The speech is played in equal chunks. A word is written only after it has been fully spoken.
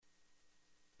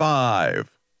5,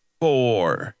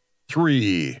 4,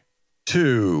 3,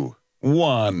 2,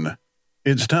 1.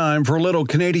 It's time for a little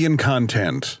Canadian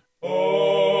content.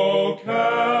 Oh,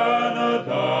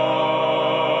 Canada,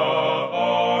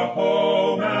 our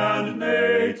home and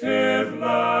native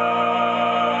land.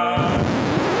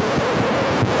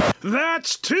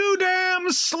 That's too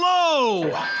damn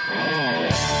slow!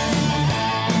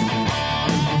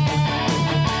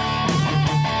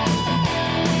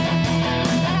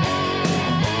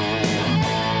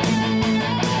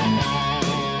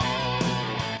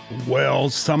 Well,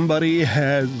 somebody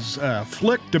has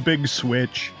flicked a big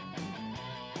switch,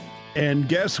 and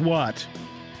guess what?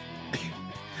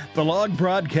 The Log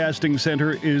Broadcasting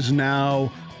Center is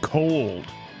now cold.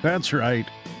 That's right.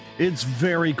 It's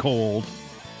very cold.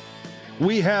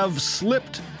 We have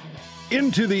slipped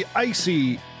into the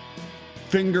icy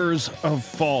fingers of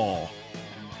fall.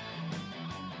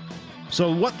 So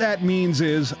what that means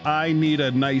is I need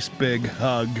a nice big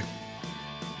hug.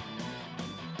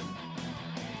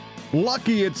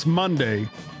 Lucky it's Monday.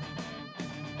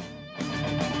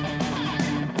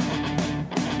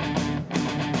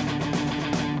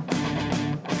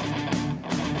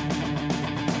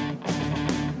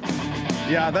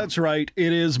 Yeah, that's right.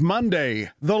 It is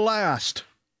Monday, the last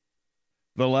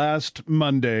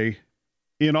Monday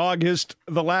in August,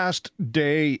 the last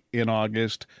day in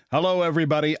August. Hello,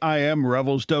 everybody. I am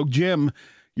Revelstoke Jim,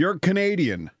 your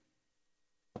Canadian.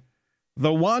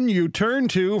 The one you turn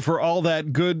to for all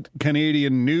that good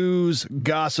Canadian news,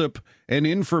 gossip, and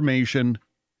information,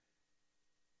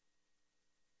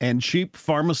 and cheap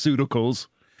pharmaceuticals.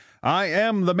 I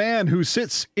am the man who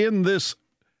sits in this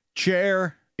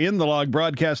chair in the Log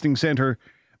Broadcasting Center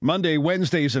Monday,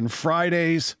 Wednesdays, and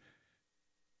Fridays.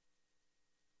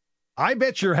 I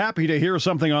bet you're happy to hear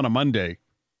something on a Monday.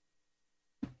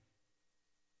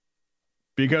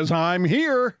 Because I'm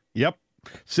here. Yep.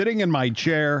 Sitting in my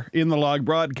chair in the Log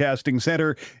Broadcasting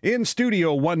Center in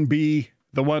Studio 1B,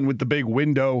 the one with the big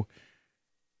window,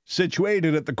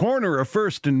 situated at the corner of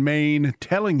First and Main,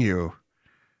 telling you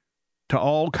to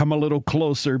all come a little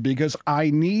closer because I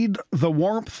need the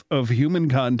warmth of human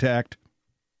contact.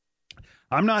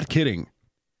 I'm not kidding.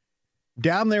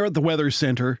 Down there at the Weather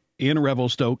Center in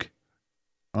Revelstoke,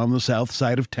 on the south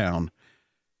side of town,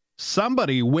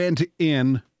 somebody went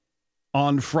in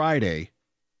on Friday.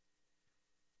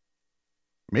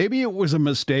 Maybe it was a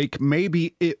mistake.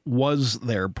 Maybe it was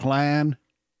their plan.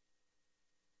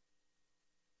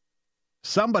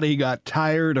 Somebody got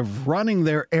tired of running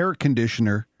their air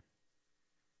conditioner,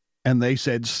 and they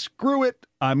said, screw it,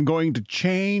 I'm going to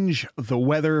change the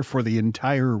weather for the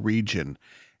entire region.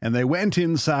 And they went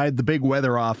inside the big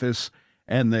weather office,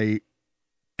 and they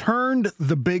turned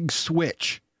the big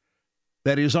switch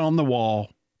that is on the wall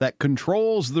that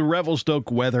controls the Revelstoke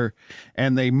weather,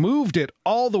 and they moved it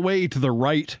all the way to the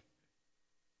right,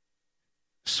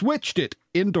 switched it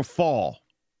into fall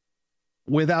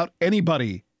without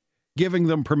anybody giving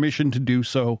them permission to do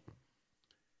so.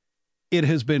 It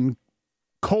has been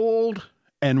cold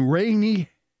and rainy,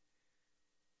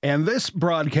 and this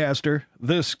broadcaster,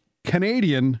 this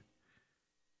Canadian,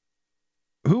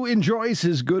 who enjoys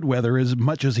his good weather as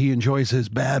much as he enjoys his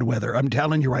bad weather. I'm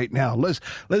telling you right now.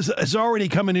 It's already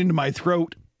coming into my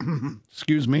throat.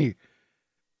 Excuse me.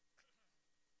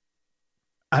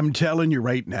 I'm telling you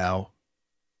right now,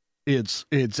 it's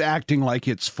acting like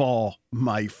it's fall.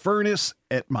 My furnace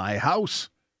at my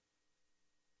house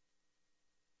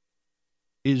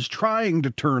is trying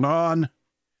to turn on.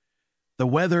 The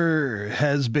weather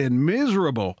has been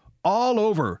miserable all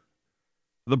over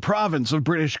the province of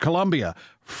British Columbia,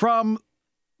 from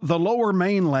the lower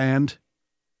mainland.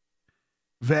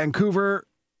 Vancouver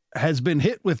has been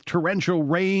hit with torrential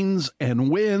rains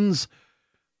and winds.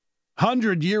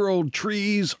 100-year-old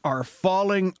trees are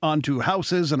falling onto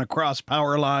houses and across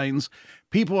power lines.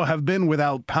 People have been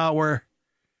without power.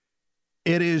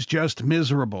 It is just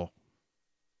miserable.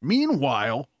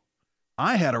 Meanwhile,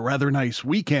 I had a rather nice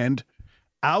weekend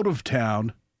out of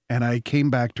town, and I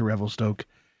came back to Revelstoke.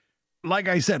 Like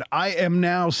I said, I am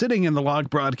now sitting in the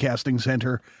Log Broadcasting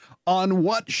Center on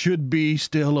what should be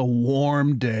still a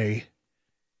warm day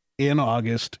in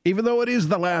August, even though it is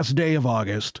the last day of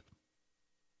August.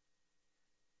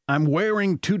 I'm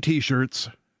wearing 2 t-shirts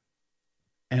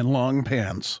and long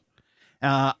pants.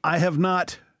 I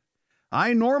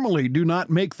normally do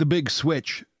not make the big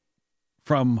switch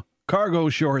from cargo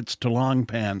shorts to long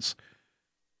pants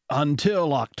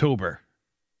until October.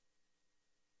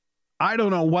 I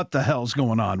don't know what the hell's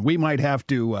going on. We might have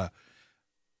to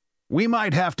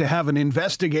have an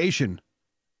investigation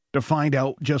to find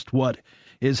out just what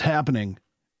is happening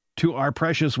to our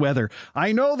precious weather.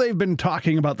 I know they've been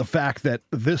talking about the fact that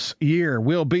this year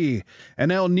will be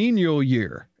an El Nino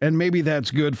year, and maybe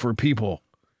that's good for people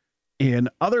in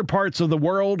other parts of the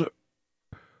world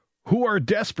who are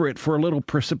desperate for a little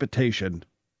precipitation.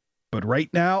 But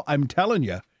right now, I'm telling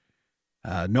you,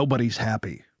 nobody's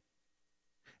happy.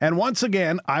 And once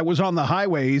again, I was on the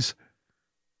highways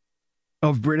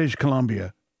of British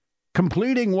Columbia,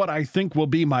 completing what I think will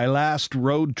be my last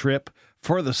road trip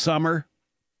for the summer.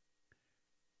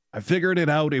 I figured it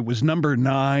out. It was number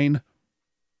 9.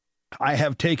 I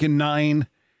have taken 9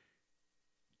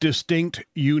 distinct,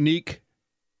 unique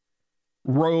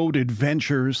road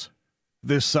adventures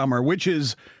this summer, which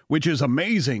is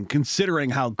amazing considering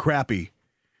how crappy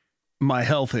my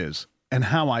health is and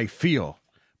how I feel.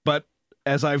 But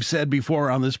as I've said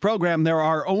before on this program, there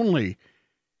are only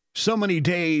so many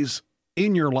days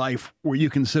in your life where you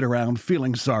can sit around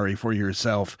feeling sorry for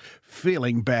yourself,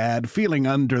 feeling bad, feeling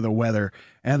under the weather.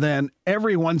 And then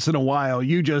every once in a while,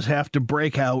 you just have to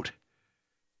break out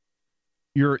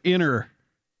your inner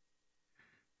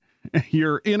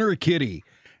kitty.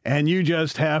 And you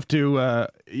just have to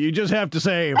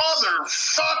say,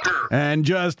 motherfucker, and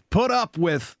just put up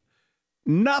with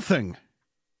nothing.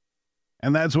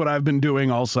 And that's what I've been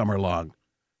doing all summer long.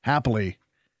 Happily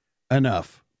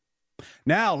enough.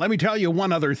 Now, let me tell you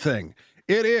one other thing.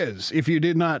 It is, if you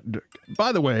did not,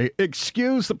 by the way,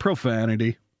 excuse the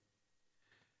profanity.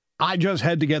 I just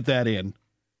had to get that in.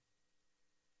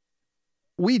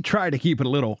 We try to keep it a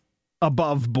little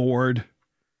above board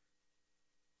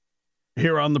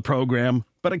here on the program,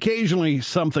 but occasionally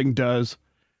something does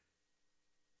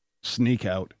sneak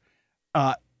out.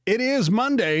 It is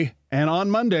Monday, and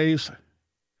on Mondays,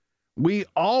 we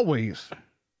always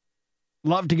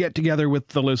love to get together with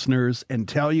the listeners and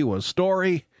tell you a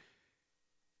story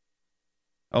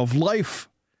of life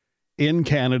in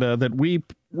Canada that we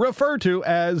refer to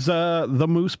as the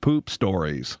Moose Poop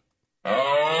Stories.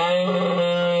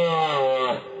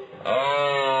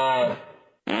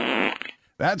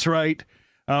 That's right.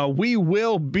 We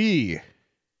will be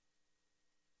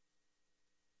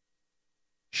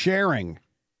sharing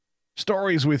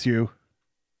stories with you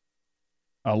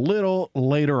a little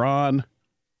later on.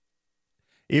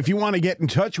 If you want to get in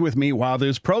touch with me while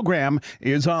this program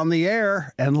is on the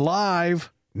air and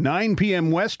live, 9 p.m.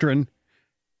 Western,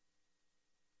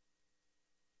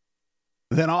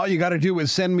 then all you got to do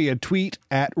is send me a tweet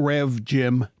at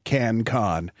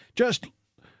RevJimCanCon.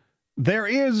 There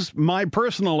is my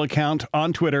personal account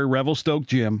on Twitter,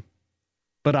 RevelStokeJim,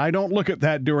 but I don't look at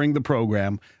that during the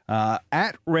program.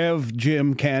 At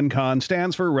RevJimCanCon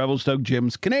stands for Revelstoke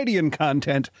Jim's Canadian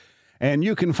content, and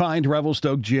you can find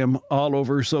Revelstoke Jim all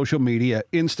over social media,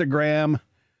 Instagram,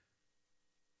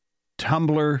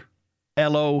 Tumblr,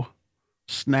 Ello,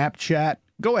 Snapchat.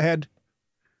 Go ahead.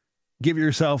 Give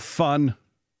yourself fun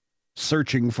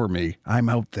searching for me. I'm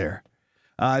out there.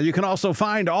 You can also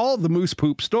find all the Moose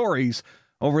Poop stories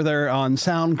over there on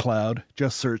SoundCloud.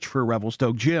 Just search for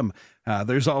Revelstoke Jim.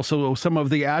 There's also some of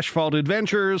the Asphalt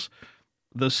Adventures,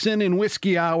 the Sin and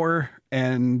Whiskey Hour,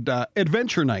 and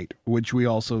Adventure Night, which we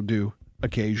also do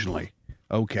occasionally.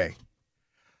 Okay.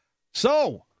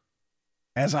 So,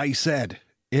 as I said,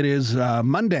 it is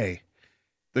Monday.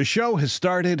 The show has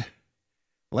started.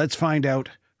 Let's find out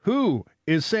who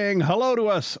is saying hello to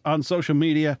us on social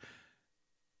media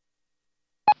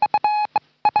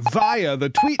via the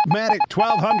Tweetmatic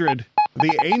 1200,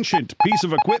 the ancient piece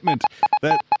of equipment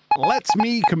that lets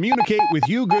me communicate with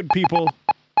you good people,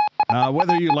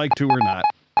 whether you like to or not.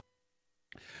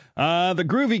 The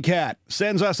Groovy Cat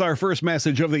sends us our first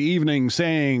message of the evening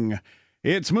saying,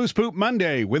 "It's Moose Poop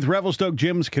Monday with Revelstoke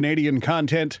Jim's Canadian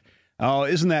content." Oh,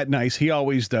 isn't that nice? He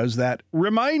always does that,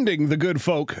 reminding the good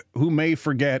folk who may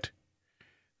forget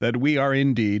that we are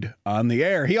indeed on the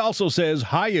air. He also says,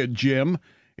 "Hiya, Jim.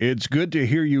 It's good to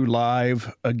hear you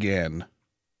live again."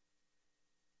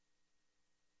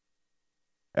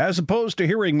 As opposed to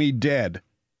hearing me dead,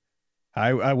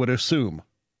 I would assume.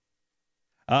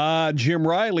 Jim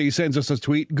Riley sends us a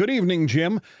tweet. "Good evening,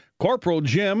 Jim. Corporal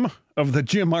Jim of the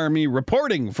Jim Army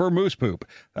reporting for Moose Poop."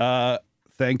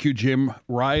 Thank you, Jim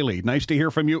Riley. Nice to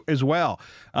hear from you as well.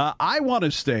 I want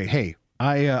to say, hey,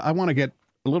 I want to get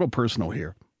a little personal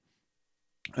here.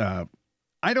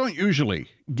 I don't usually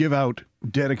give out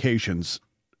dedications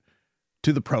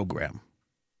to the program.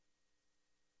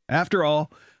 After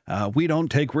all, we don't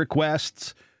take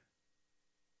requests.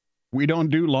 We don't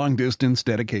do long-distance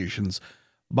dedications.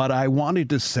 But I wanted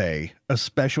to say a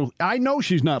special... I know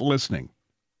she's not listening.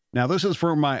 Now, this is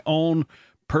for my own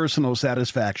personal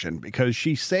satisfaction because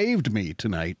she saved me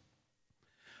tonight.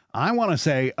 I want to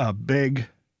say a big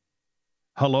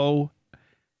hello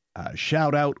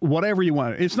shout out, whatever you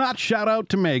want. It's not shout out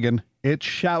to Megan. It's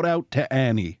shout out to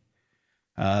Annie.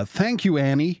 Thank you,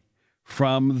 Annie,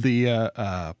 from the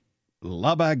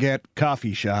La Baguette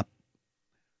coffee shop,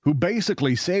 who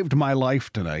basically saved my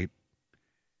life tonight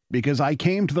because I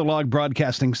came to the Log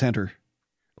Broadcasting Center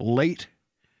late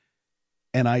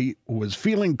and I was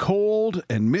feeling cold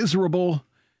and miserable.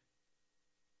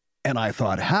 And I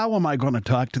thought, how am I going to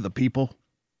talk to the people?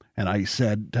 And I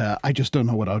said, I just don't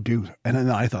know what I'll do. And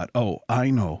then I thought, oh, I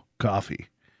know, coffee.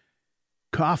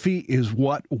 Coffee is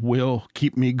what will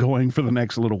keep me going for the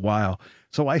next little while.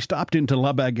 So I stopped into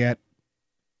La Baguette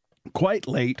quite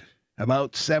late,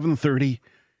 about 7:30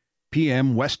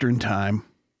 p.m. Western time.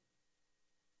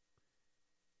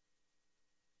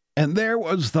 And there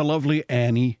was the lovely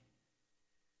Annie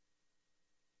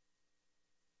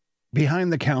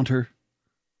behind the counter.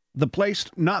 The place,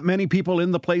 not many people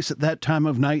in the place at that time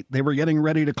of night. They were getting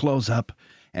ready to close up.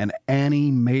 And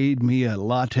Annie made me a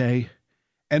latte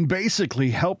and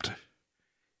basically helped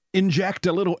inject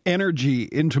a little energy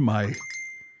into my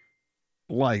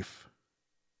life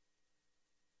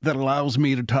that allows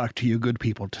me to talk to you good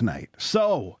people tonight.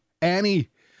 So, Annie,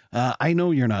 I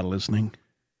know you're not listening,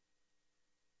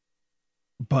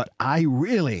 but I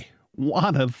really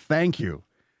want to thank you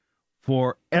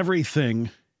for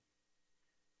everything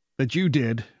that you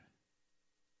did,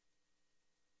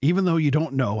 even though you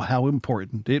don't know how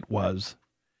important it was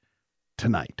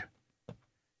tonight.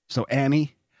 So,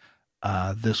 Annie,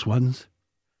 this one's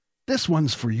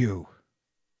for you.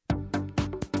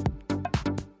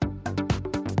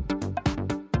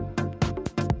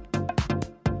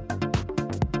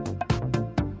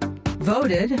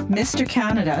 Voted Mr.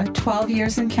 Canada 12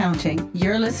 years and counting.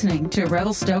 You're listening to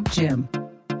Revelstoke Jim.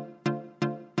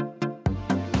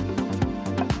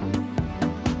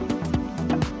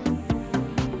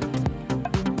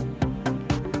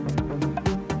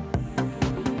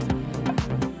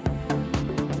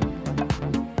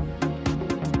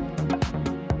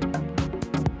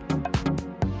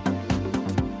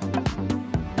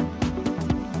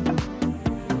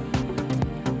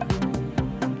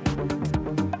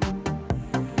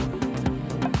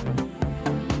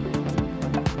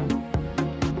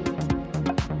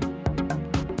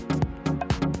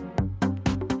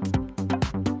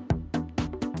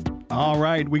 All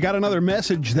right, we got another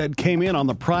message that came in on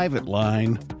the private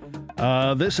line.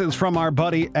 This is from our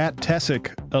buddy at Tessic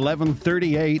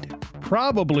 1138,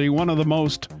 probably one of the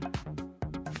most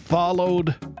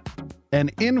followed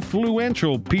and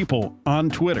influential people on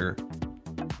Twitter.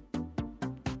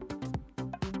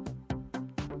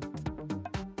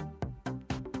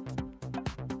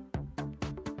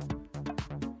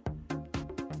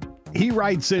 He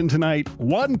writes in tonight,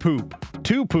 1 poop,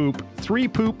 2 poop, 3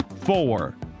 poop,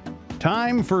 4.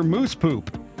 Time for moose poop.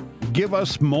 Give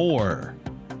us more.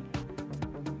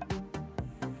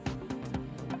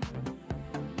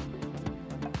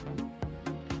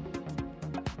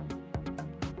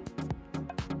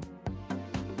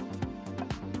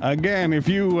 Again, if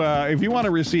you want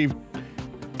to receive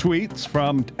tweets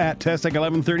from at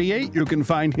Tessic1138, you can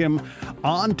find him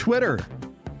on Twitter.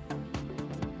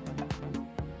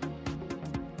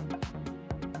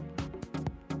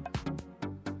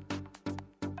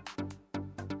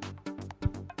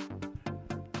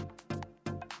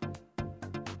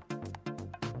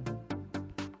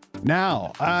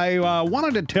 Now, I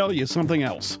wanted to tell you something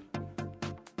else.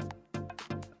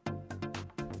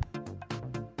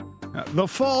 The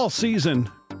fall season,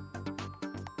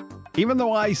 even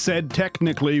though I said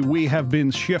technically we have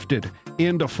been shifted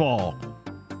into fall,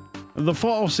 the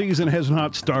fall season has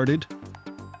not started.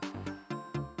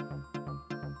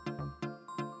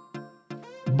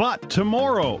 But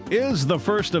tomorrow is the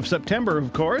 1st of September,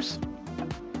 of course.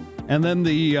 And then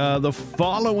the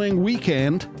following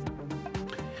weekend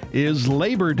is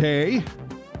Labor Day,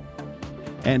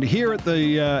 and here at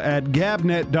the at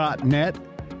gabnet.net,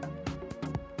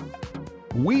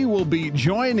 we will be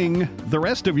joining the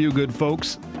rest of you good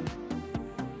folks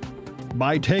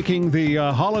by taking the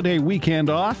holiday weekend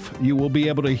off. You will be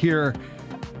able to hear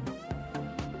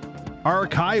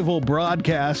archival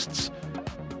broadcasts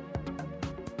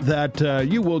that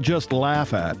you will just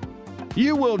laugh at.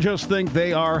 You will just think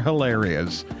they are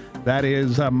hilarious. That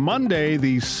is Monday,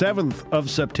 the 7th of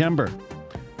September.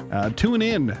 Tune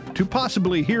in to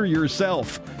possibly hear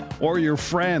yourself or your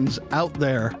friends out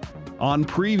there on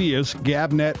previous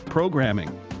Gabnet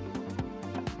programming.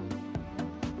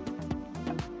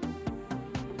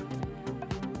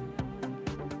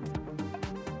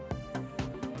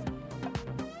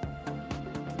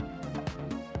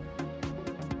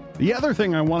 The other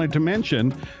thing I wanted to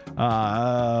mention,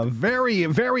 Very,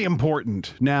 very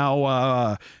important.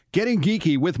 Now, Getting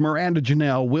Geeky with Miranda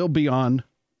Janelle will be on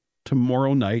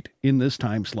tomorrow night in this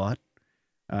time slot.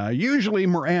 Usually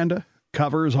Miranda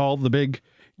covers all the big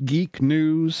geek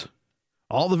news,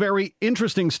 all the very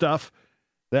interesting stuff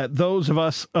that those of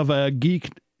us of a geek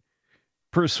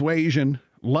persuasion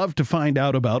love to find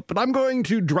out about. But I'm going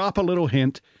to drop a little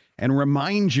hint and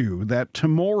remind you that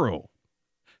tomorrow,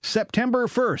 September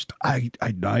 1st,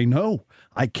 I know,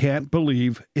 I can't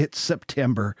believe it's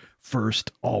September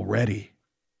 1st already.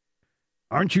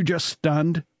 Aren't you just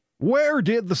stunned? Where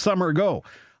did the summer go?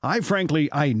 I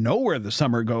know where the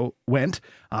summer went.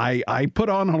 I put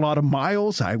on a lot of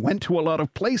miles. I went to a lot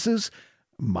of places.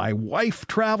 My wife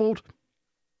traveled.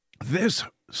 This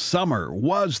summer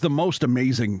was the most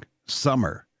amazing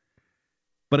summer.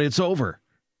 But it's over.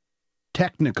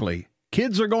 Technically,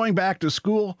 kids are going back to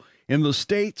school in the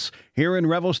States. Here in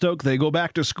Revelstoke, they go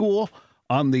back to school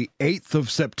on the 8th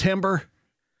of September.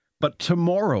 But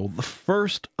tomorrow, the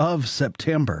 1st of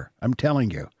September, I'm telling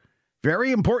you,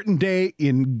 very important day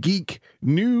in geek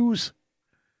news.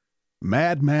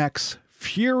 Mad Max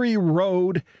Fury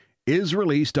Road is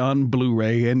released on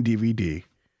Blu-ray and DVD.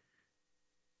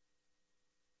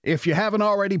 If you haven't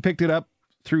already picked it up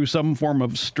through some form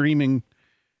of streaming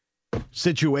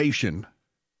situation,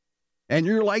 and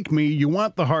you're like me, you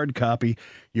want the hard copy,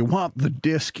 you want the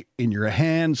disc in your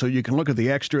hand so you can look at the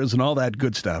extras and all that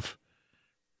good stuff.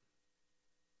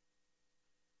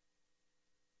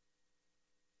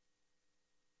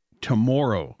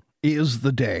 Tomorrow is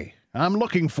the day. I'm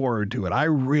looking forward to it. I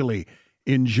really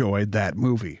enjoyed that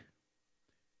movie.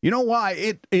 You know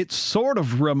why? It sort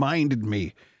of reminded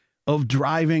me of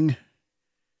driving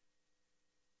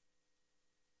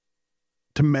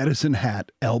to Medicine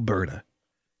Hat, Alberta.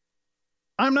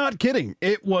 I'm not kidding.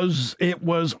 It was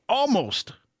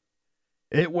almost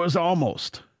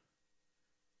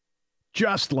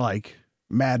just like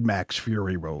Mad Max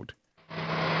Fury Road.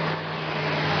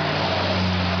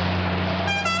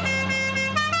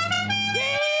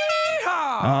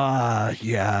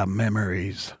 Yeah,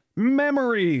 memories.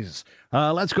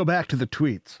 Let's go back to the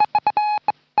tweets.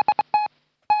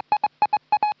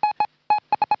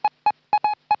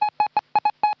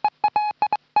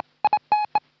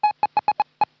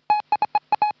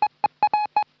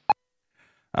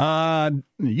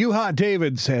 Yuha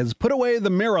David says, put away the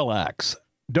Miralax.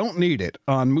 Don't need it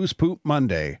on Moose Poop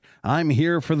Monday. I'm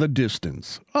here for the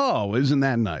distance. Oh, isn't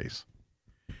that nice?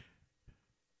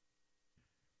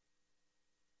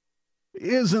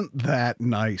 Isn't that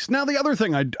nice? Now, the other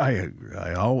thing I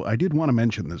did want to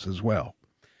mention this as well.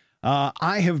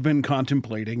 I have been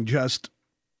contemplating just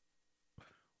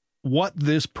what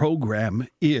this program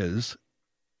is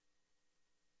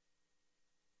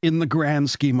in the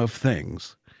grand scheme of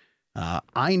things.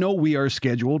 I know we are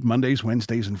scheduled Mondays,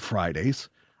 Wednesdays, and Fridays.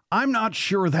 I'm not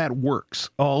sure that works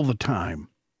all the time.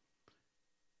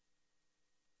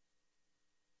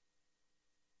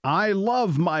 I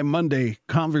love my Monday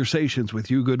conversations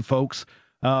with you good folks.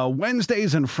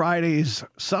 Wednesdays and Fridays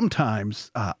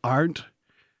sometimes aren't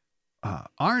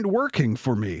working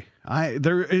for me.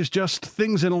 There is just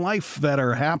things in life that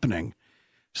are happening.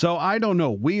 So I don't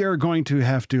know. We are going to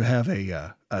have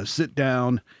a sit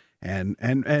down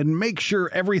and make sure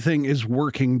everything is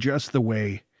working just the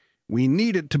way we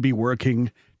need it to be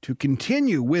working to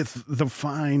continue with the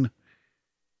fine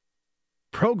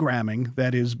programming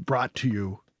that is brought to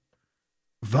you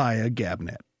via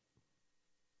Gabnet.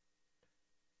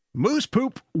 Moose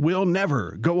Poop will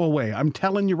never go away. I'm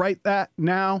telling you right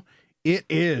now, it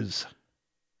is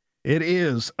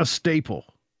a staple.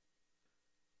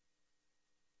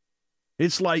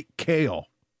 It's like kale.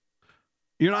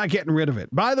 You're not getting rid of it.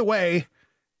 By the way,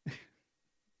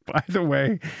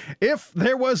 if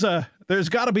there's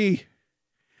got to be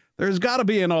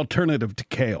an alternative to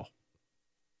kale.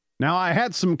 Now, I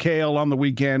had some kale on the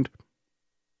weekend.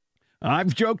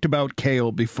 I've joked about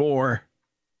kale before.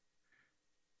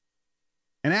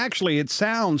 And actually,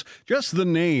 just the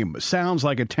name sounds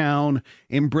like a town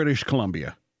in British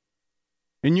Columbia.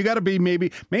 And you got to be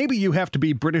maybe you have to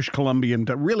be British Columbian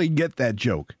to really get that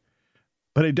joke.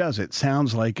 But it does. It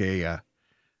sounds like a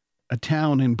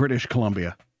town in British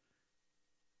Columbia.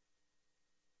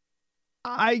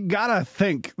 I gotta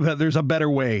think that there's a better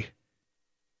way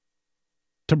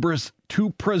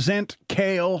to present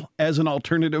kale as an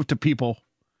alternative to people.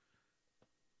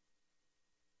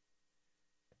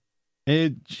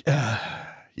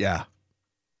 Yeah.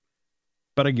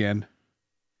 But again,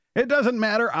 it doesn't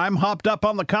matter. I'm hopped up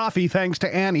on the coffee thanks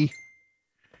to Annie.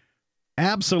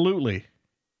 Absolutely.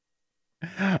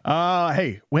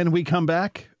 Hey, when we come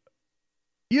back,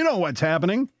 you know what's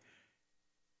happening.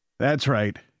 That's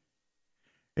right.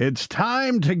 It's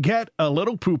time to get a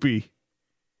little poopy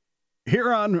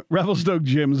here on Revelstoke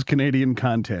Jim's Canadian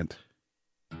Content.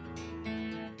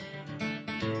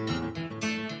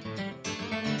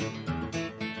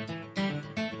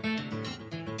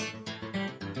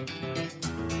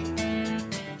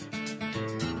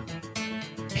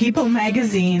 People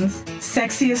Magazine's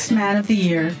Sexiest Man of the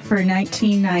Year for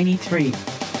 1993.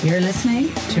 You're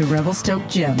listening to Revelstoke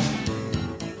Jim.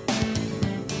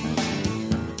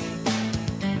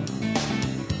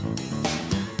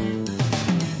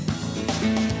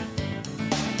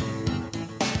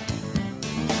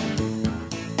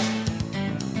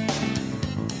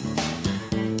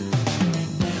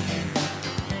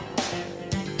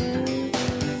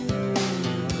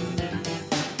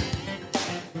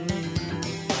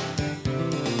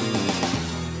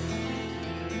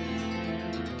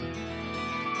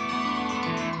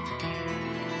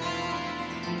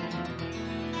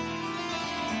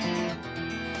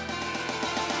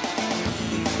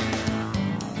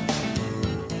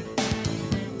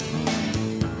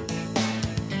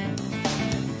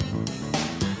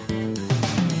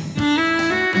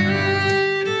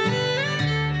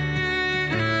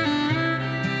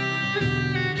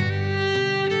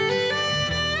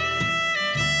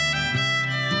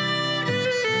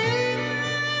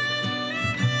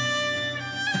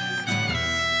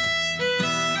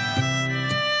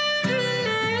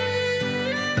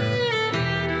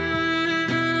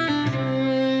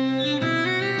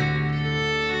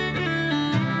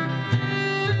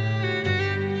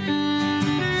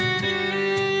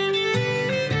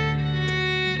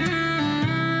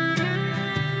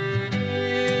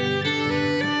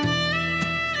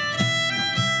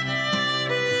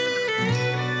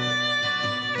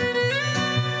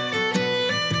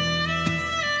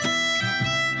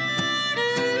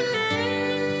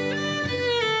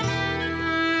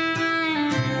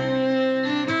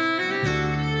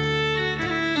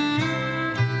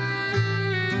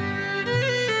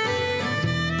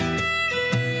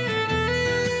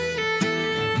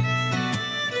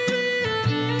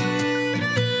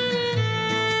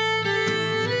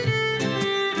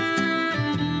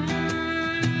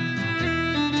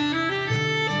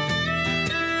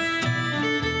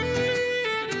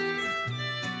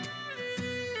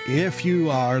 If you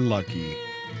are lucky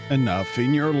enough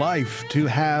in your life to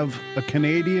have a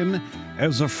Canadian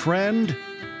as a friend,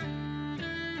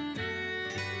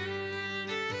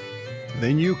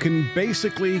 then you can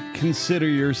basically consider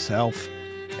yourself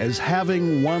as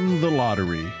having won the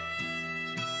lottery.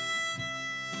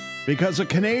 Because a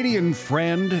Canadian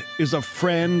friend is a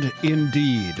friend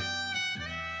indeed.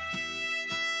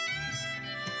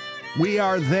 We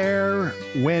are there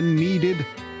when needed.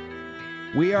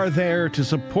 We are there to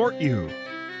support you.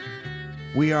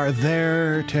 We are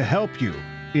there to help you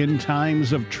in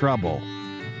times of trouble.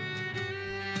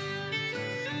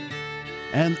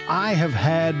 And I have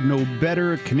had no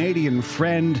better Canadian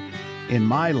friend in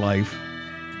my life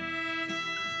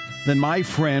than my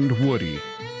friend Woody.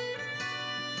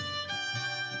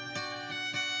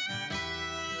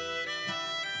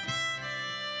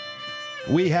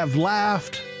 We have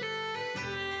laughed.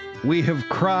 We have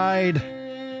cried.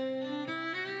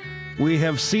 We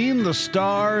have seen the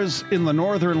stars in the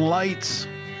northern lights.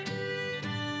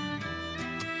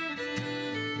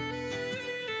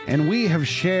 And we have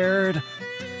shared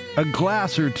a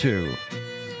glass or two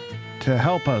to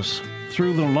help us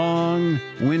through the long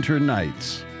winter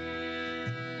nights.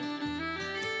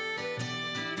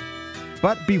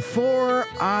 But before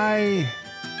I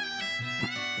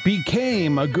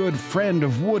became a good friend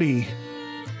of Woody,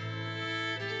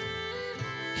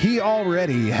 he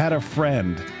already had a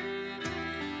friend.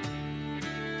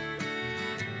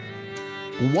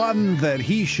 One that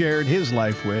he shared his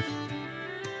life with.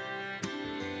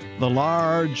 The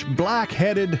large,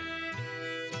 black-headed,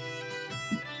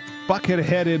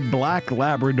 bucket-headed black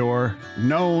Labrador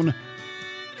known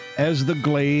as the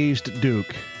Glazed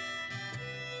Duke.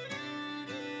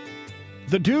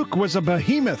 The Duke was a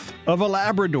behemoth of a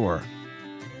Labrador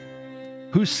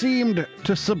who seemed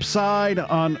to subside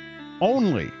on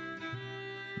only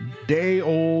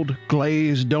day-old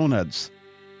glazed donuts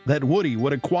that Woody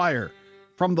would acquire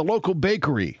from the local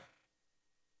bakery.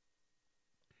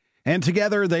 And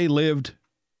together they lived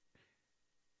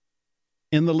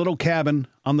in the little cabin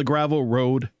on the gravel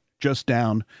road just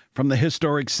down from the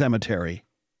historic cemetery.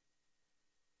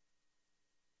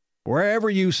 Wherever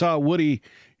you saw Woody,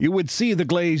 you would see the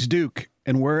Glazed Duke,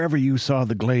 and wherever you saw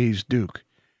the Glazed Duke,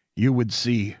 you would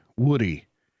see Woody.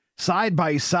 Side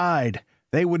by side,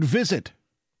 they would visit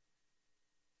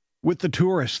with the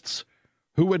tourists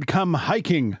who would come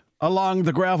hiking along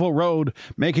the gravel road,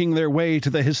 making their way to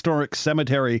the historic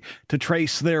cemetery to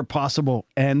trace their possible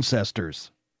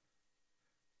ancestors.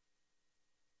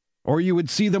 Or you would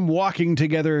see them walking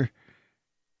together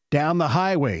down the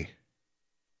highway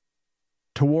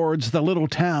towards the little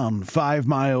town 5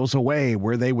 miles away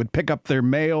where they would pick up their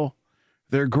mail,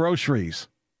 their groceries,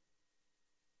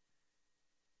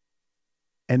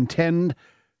 and tend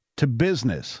to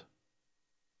business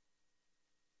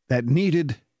that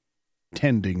needed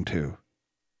tending to.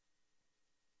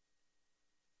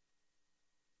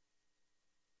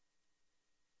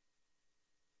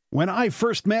 When I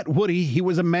first met Woody, he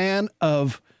was a man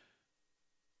of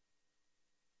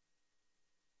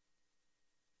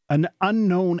an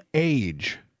unknown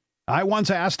age. I once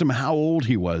asked him how old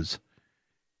he was,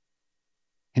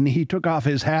 and he took off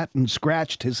his hat and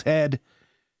scratched his head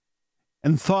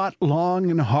and thought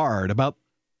long and hard about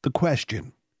the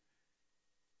question.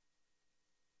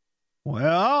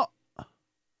 Well,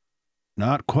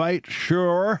 not quite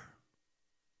sure.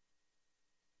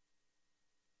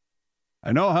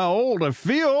 I know how old I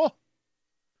feel,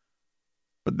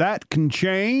 but that can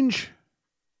change.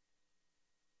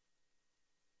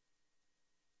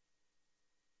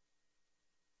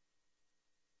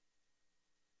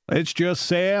 Let's just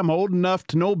say I'm old enough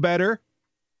to know better,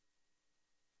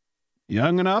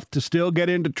 young enough to still get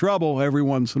into trouble every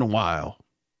once in a while.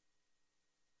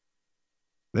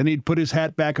 Then he'd put his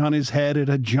hat back on his head at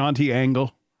a jaunty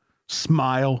angle,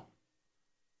 smile,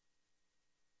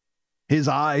 his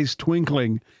eyes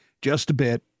twinkling just a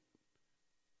bit,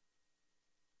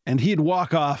 and he'd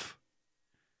walk off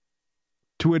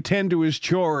to attend to his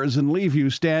chores and leave you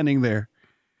standing there,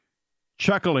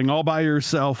 chuckling all by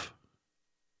yourself.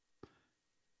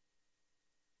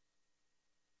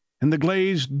 And the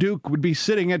glazed Duke would be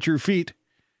sitting at your feet,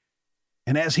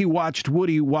 and as he watched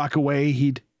Woody walk away,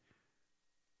 he'd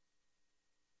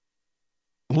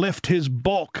lift his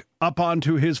bulk up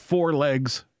onto his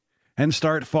forelegs and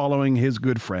start following his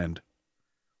good friend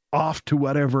off to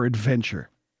whatever adventure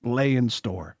lay in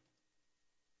store.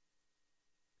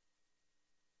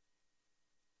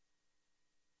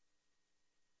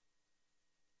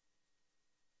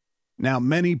 Now,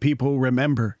 many people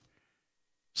remember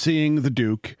seeing the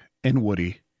Duke and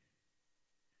Woody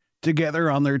together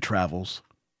on their travels.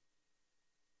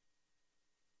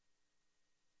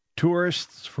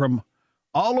 Tourists from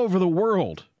all over the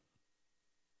world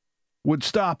would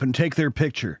stop and take their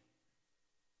picture.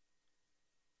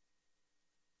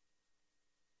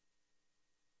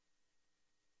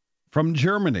 From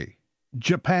Germany,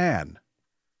 Japan,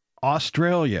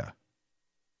 Australia,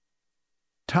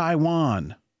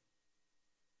 Taiwan,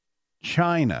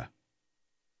 China.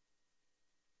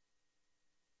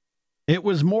 It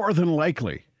was more than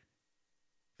likely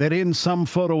that in some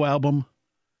photo album,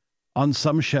 on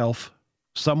some shelf,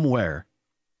 somewhere,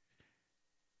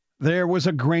 there was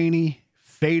a grainy,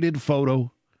 faded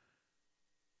photo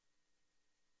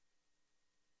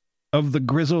of the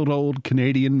grizzled old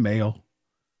Canadian male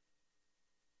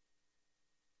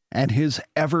and his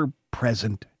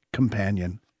ever-present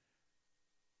companion,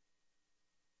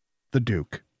 the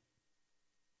Duke.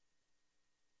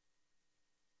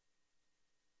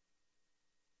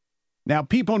 Now,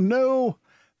 people knew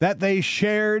that they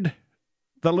shared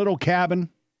the little cabin.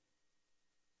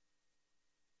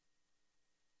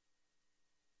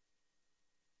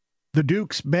 The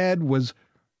Duke's bed was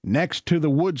next to the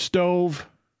wood stove.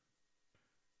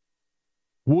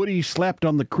 Woody slept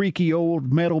on the creaky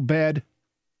old metal bed.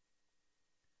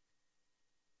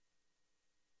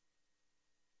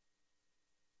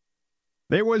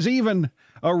 There was even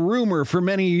a rumor for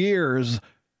many years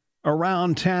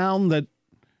around town that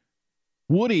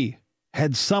Woody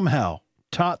had somehow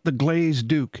taught the glazed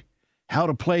Duke how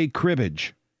to play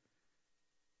cribbage.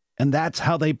 And that's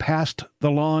how they passed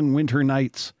the long winter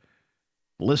nights,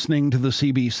 listening to the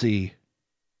CBC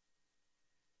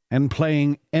and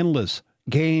playing endless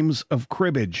games of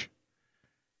cribbage,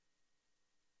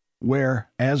 where,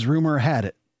 as rumor had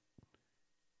it,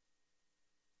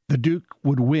 the Duke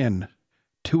would win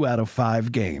 2 out of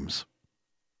 5 games.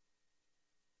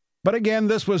 But again,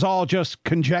 this was all just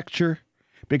conjecture,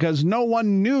 because no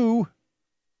one knew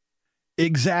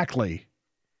exactly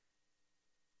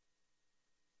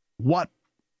what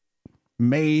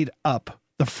made up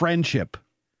the friendship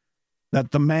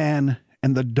that the man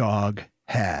and the dog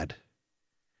had.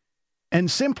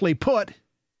 And simply put,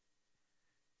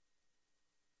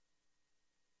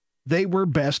 they were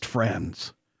best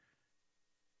friends.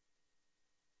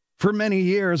 For many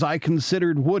years, I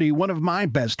considered Woody one of my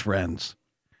best friends.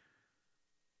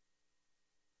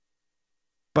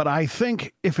 But I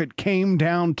think if it came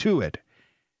down to it,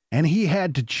 and he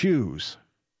had to choose,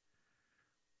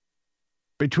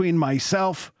 between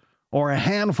myself or a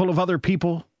handful of other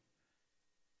people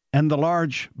and the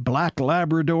large black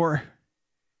Labrador,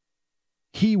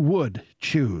 he would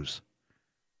choose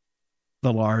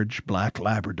the large black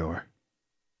Labrador.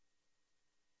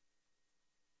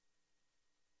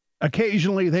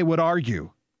 Occasionally they would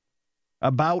argue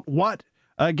about what,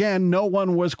 again, no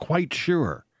one was quite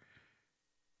sure.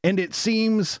 And it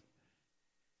seems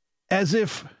as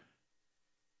if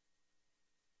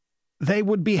they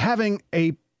would be having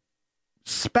a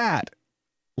spat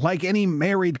like any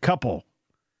married couple.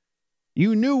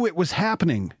 You knew it was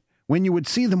happening when you would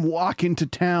see them walk into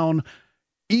town,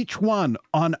 each one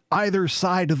on either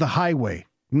side of the highway,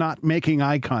 not making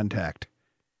eye contact,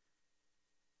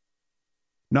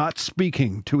 not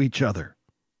speaking to each other.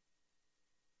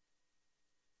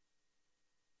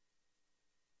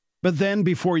 But then,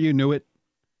 before you knew it,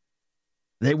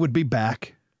 they would be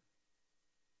back,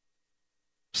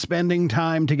 spending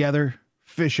time together,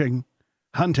 fishing,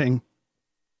 hunting,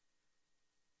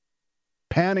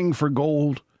 panning for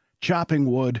gold, chopping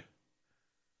wood,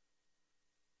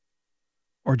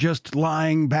 or just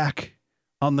lying back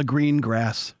on the green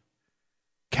grass,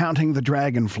 counting the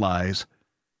dragonflies,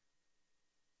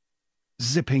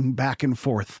 zipping back and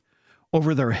forth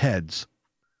over their heads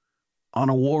on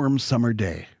a warm summer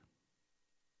day.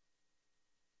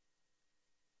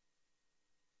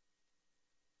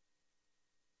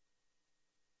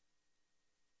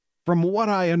 From what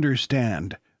I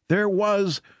understand, there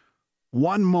was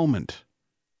one moment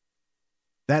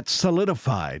that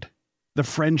solidified the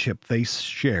friendship they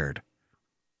shared.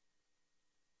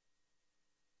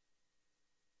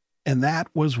 And that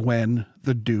was when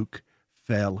the Duke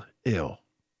fell ill.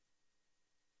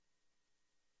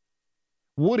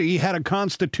 Woody had a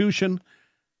constitution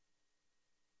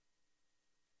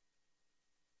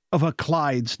of a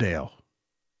Clydesdale.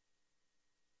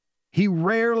 He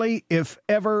rarely, if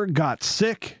ever, got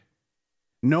sick.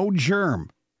 No germ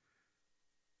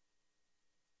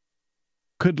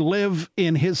could live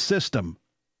in his system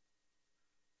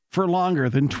for longer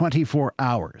than 24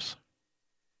 hours.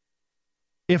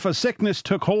 If a sickness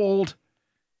took hold,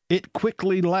 it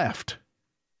quickly left.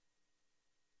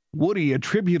 Woody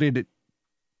attributed it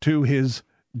to his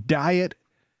diet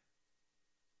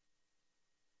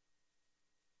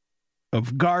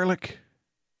of garlic,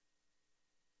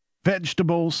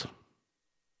 vegetables,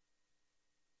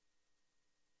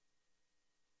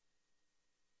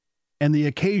 and the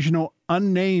occasional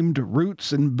unnamed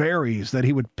roots and berries that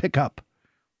he would pick up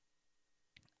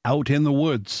out in the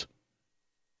woods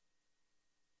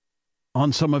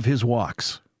on some of his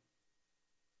walks.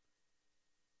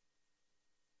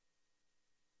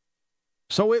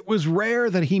 So it was rare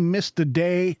that he missed a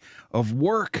day of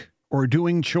work or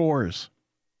doing chores.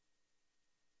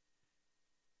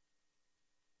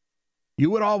 You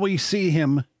would always see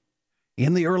him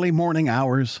in the early morning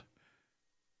hours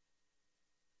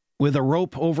with a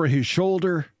rope over his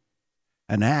shoulder,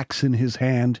 an axe in his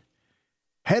hand,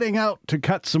 heading out to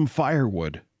cut some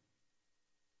firewood,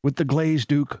 with the Glazed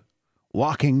Duke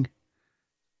walking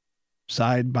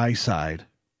side by side,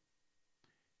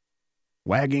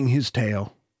 wagging his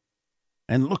tail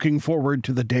and looking forward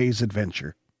to the day's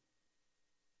adventure.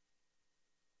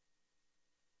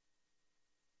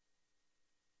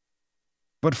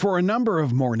 But for a number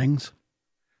of mornings,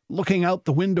 looking out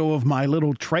the window of my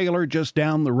little trailer just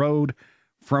down the road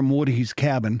from Woody's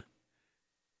cabin,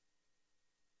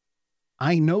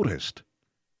 I noticed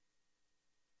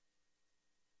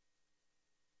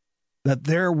that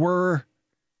there were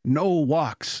no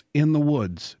walks in the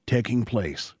woods taking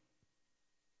place.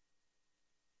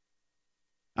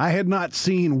 I had not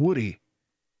seen Woody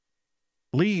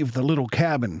leave the little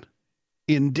cabin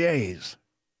in days.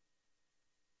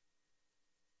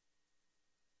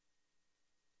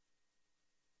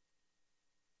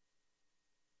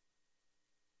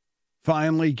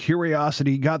 Finally,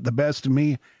 curiosity got the best of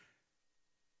me.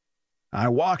 I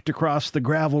walked across the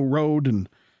gravel road and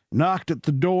knocked at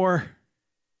the door.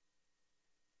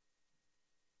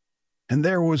 And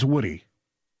there was Woody.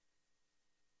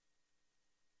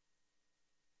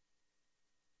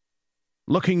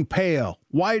 Looking pale,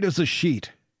 white as a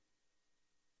sheet.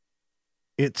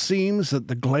 It seems that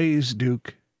the Glazed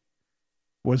Duke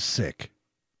was sick.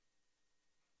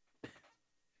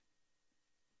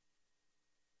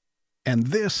 And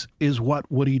this is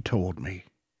what Woody told me.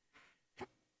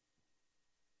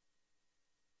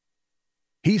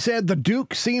 He said the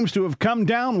Duke seems to have come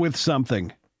down with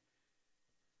something.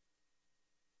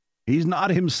 He's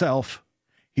not himself.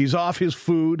 He's off his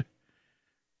food.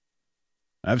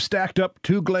 I've stacked up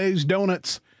 2 glazed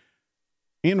donuts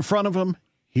in front of him.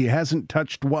 He hasn't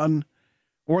touched one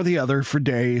or the other for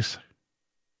days.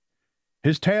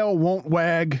 His tail won't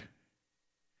wag.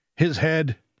 His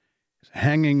head is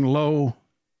hanging low.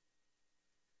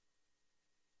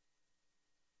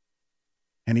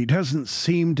 And he doesn't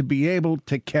seem to be able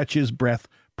to catch his breath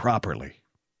properly.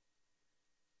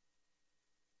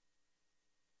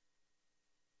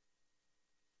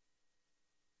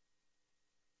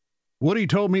 Woody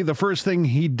told me the first thing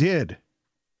he did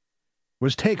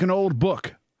was take an old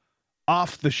book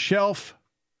off the shelf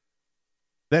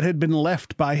that had been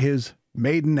left by his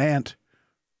maiden aunt,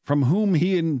 from whom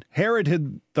he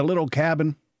inherited the little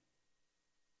cabin.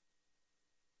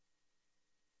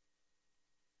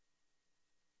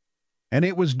 And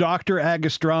it was Dr.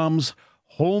 Agastrom's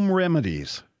Home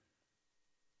Remedies.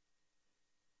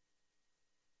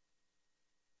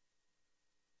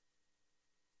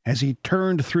 As he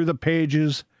turned through the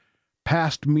pages,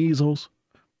 past measles,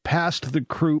 past the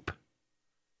croup,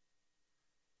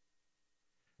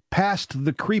 past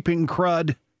the creeping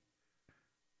crud,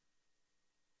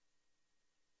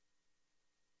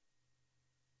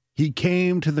 he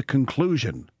came to the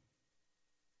conclusion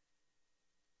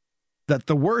that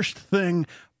the worst thing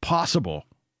possible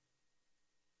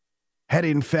had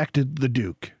infected the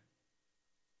Duke.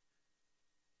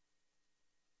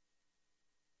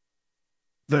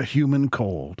 The human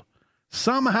cold.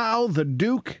 Somehow the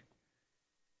Duke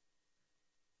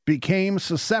became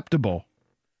susceptible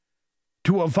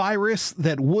to a virus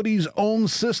that Woody's own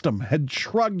system had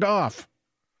shrugged off.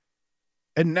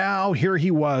 And now here he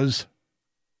was,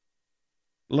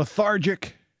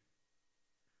 lethargic,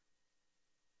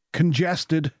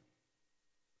 congested,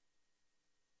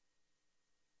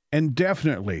 and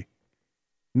definitely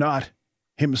not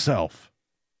himself.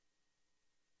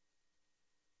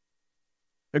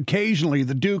 Occasionally,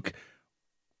 the Duke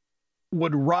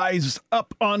would rise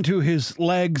up onto his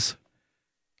legs,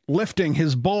 lifting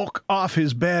his bulk off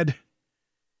his bed.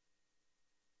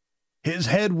 His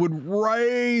head would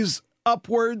raise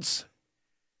upwards,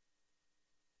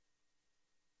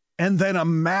 and then a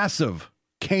massive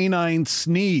canine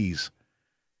sneeze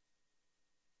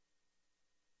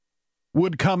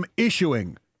would come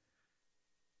issuing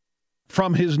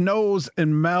from his nose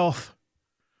and mouth,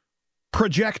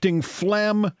 projecting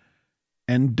phlegm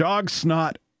and dog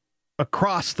snot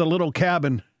across the little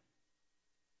cabin.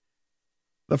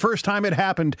 The first time it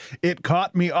happened, it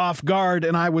caught me off guard,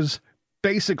 and I was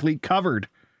basically covered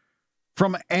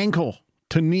from ankle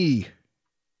to knee.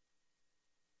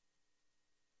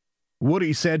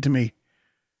 Woody said to me,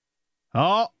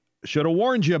 "Oh, should have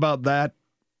warned you about that.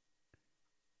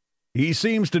 He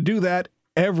seems to do that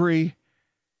every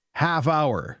half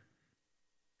hour."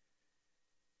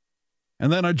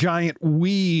 And then a giant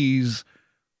wheeze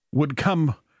would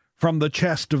come from the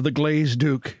chest of the glazed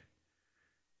Duke,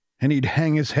 and he'd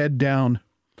hang his head down,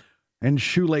 and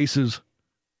shoelaces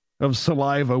of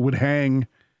saliva would hang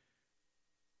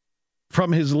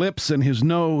from his lips and his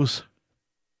nose.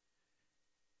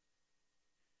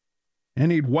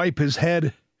 And he'd wipe his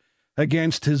head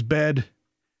against his bed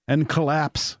and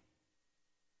collapse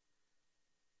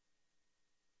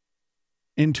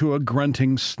into a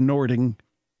grunting, snorting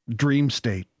dream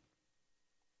state.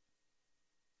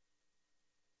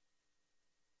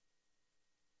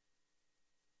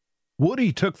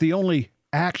 Woody took the only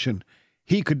action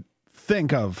he could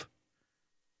think of,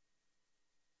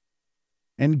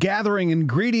 and gathering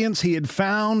ingredients he had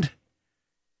found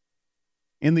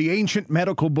in the ancient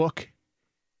medical book,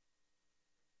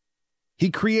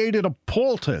 he created a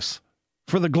poultice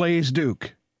for the glazed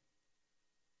Duke.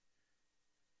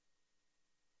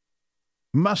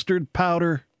 Mustard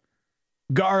powder,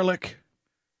 garlic,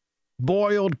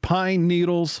 boiled pine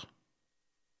needles.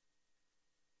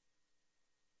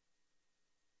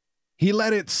 He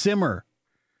let it simmer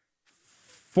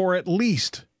for at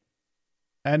least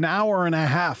an hour and a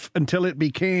half until it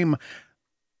became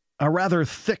a rather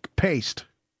thick paste.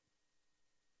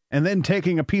 And then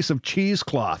taking a piece of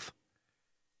cheesecloth,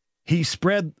 he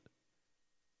spread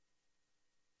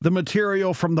the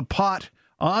material from the pot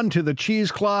onto the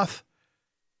cheesecloth.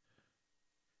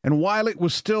 And while it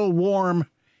was still warm,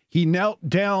 he knelt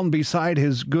down beside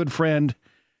his good friend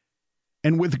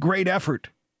and with great effort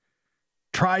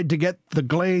tried to get the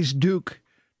glazed Duke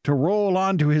to roll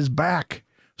onto his back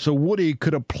so Woody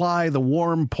could apply the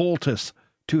warm poultice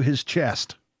to his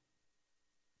chest.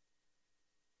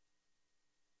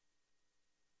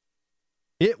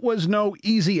 It was no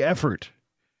easy effort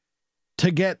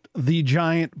to get the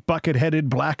giant bucket-headed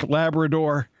black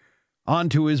Labrador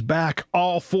onto his back,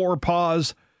 all four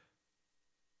paws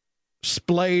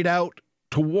splayed out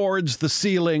towards the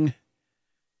ceiling.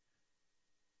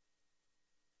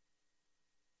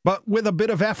 But with a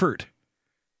bit of effort,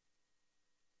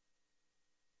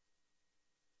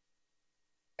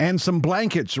 and some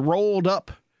blankets rolled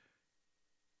up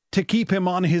to keep him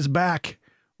on his back,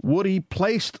 Woody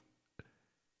placed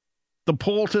the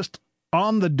poultice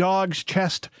on the dog's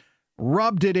chest,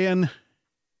 rubbed it in.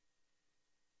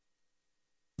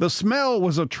 The smell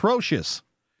was atrocious,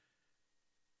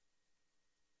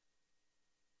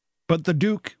 but the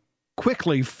Duke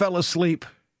quickly fell asleep.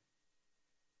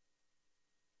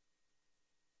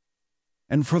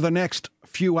 And for the next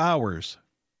few hours,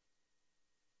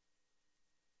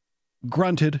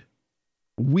 grunted,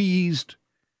 wheezed,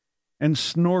 and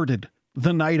snorted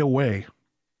the night away.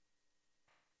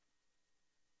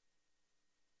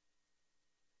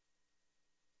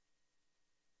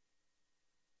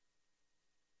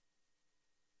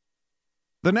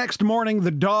 The next morning,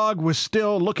 the dog was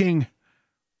still looking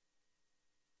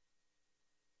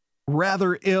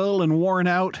rather ill and worn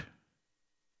out.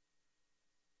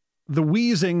 The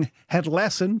wheezing had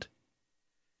lessened.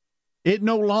 It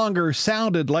no longer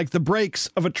sounded like the brakes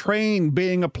of a train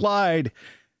being applied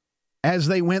as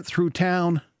they went through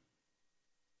town.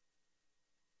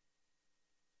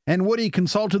 And Woody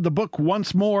consulted the book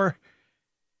once more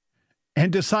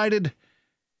and decided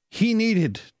he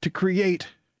needed to create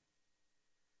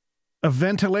a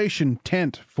ventilation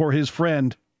tent for his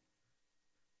friend.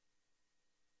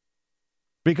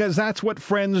 Because that's what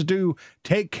friends do,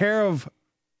 take care of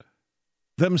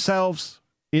themselves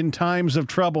in times of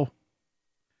trouble.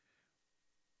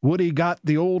 Woody got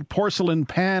the old porcelain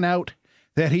pan out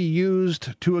that he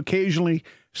used to occasionally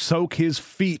soak his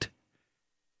feet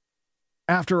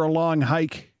after a long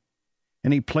hike,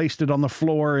 and he placed it on the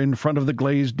floor in front of the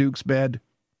glazed Duke's bed.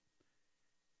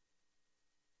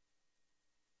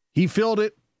 He filled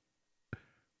it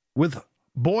with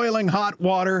boiling hot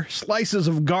water, slices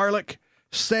of garlic,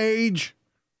 sage,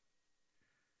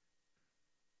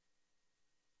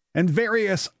 and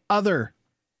various other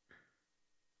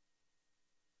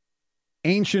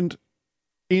ancient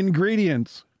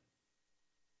ingredients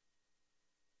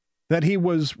that he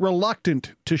was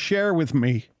reluctant to share with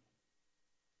me.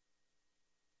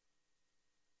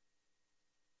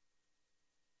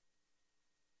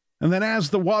 And then as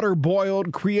the water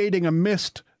boiled, creating a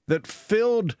mist that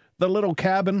filled the little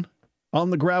cabin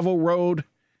on the gravel road,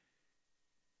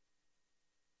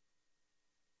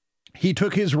 he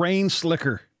took his rain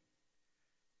slicker,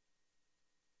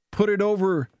 put it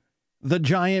over the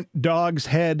giant dog's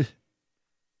head,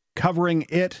 covering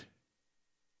it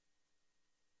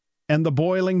and the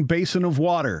boiling basin of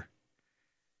water,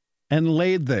 and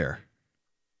laid there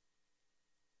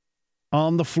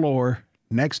on the floor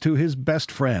next to his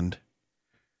best friend,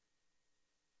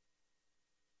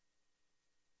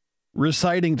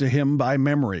 reciting to him by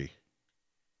memory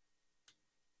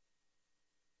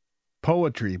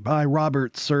poetry by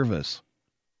Robert Service.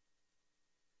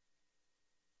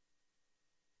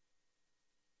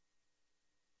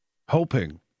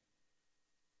 Hoping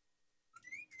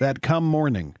that come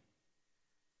morning,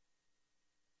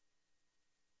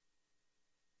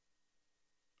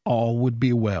 all would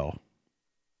be well.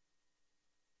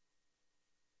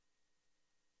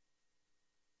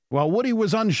 While Woody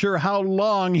was unsure how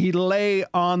long he lay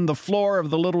on the floor of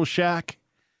the little shack,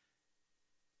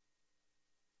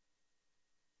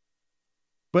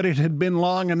 but it had been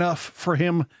long enough for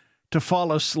him to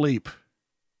fall asleep.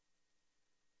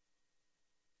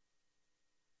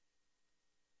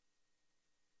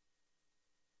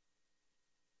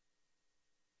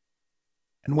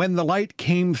 And when the light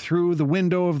came through the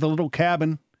window of the little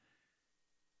cabin,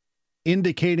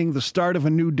 indicating the start of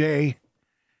a new day,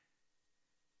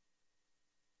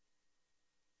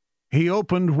 he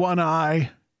opened one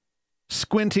eye,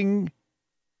 squinting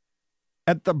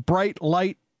at the bright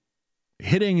light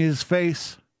hitting his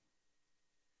face,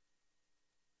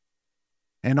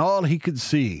 and all he could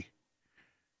see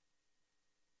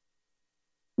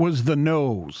was the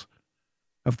nose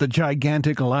of the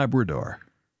gigantic Labrador,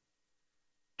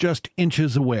 just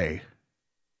inches away.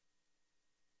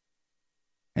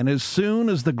 And as soon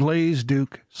as the glazed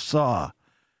Duke saw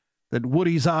that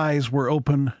Woody's eyes were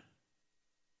open,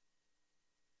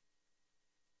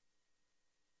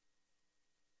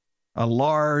 a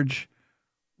large,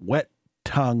 wet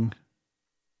tongue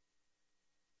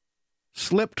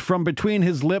slipped from between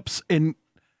his lips and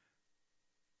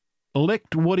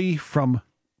licked Woody from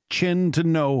chin to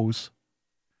nose.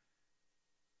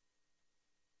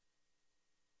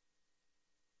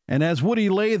 And as Woody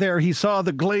lay there, he saw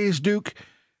the glazed Duke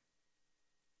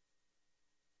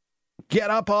get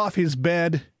up off his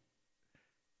bed,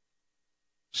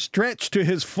 stretch to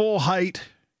his full height,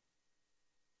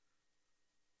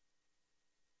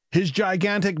 his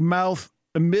gigantic mouth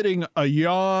emitting a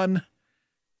yawn,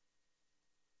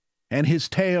 and his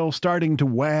tail starting to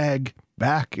wag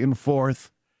back and forth.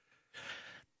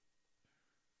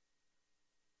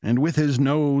 And with his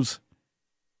nose,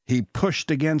 he pushed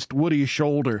against Woody's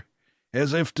shoulder,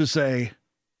 as if to say,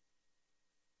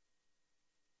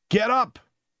 "Get up!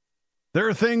 There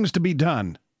are things to be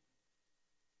done."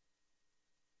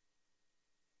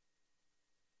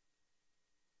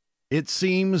 It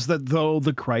seems that though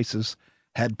the crisis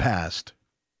had passed,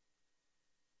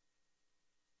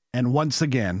 and once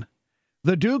again,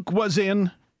 the Duke was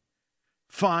in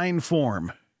fine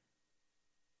form.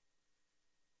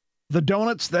 The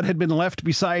donuts that had been left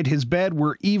beside his bed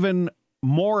were even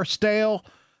more stale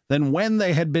than when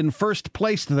they had been first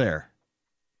placed there.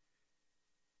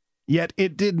 Yet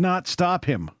it did not stop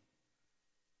him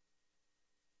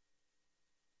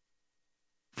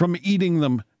from eating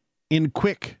them in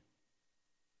quick,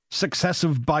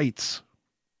 successive bites.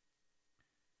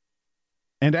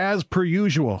 And as per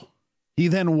usual, he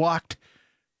then walked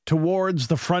towards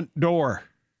the front door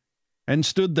and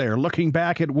stood there looking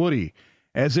back at Woody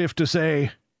as if to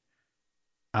say,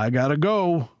 "I gotta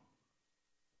go."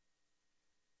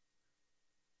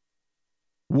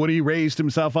 Woody raised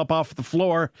himself up off the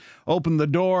floor, opened the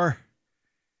door,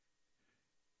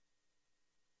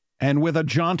 and with a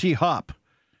jaunty hop,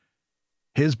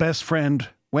 his best friend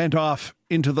went off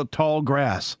into the tall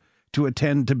grass to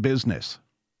attend to business.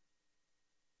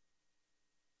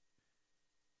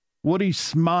 Woody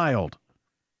smiled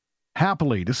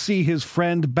happily to see his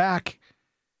friend back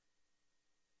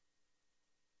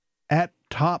at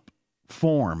top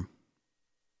form.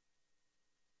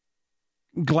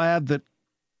 Glad that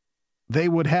they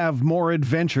would have more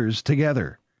adventures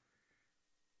together.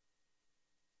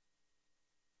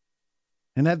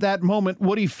 And at that moment,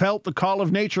 Woody felt the call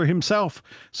of nature himself,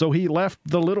 so he left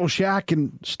the little shack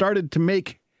and started to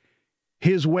make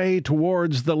his way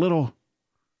towards the little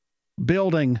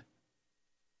building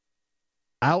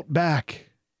out back.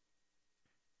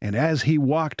 And as he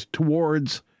walked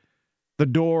towards the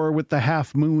door with the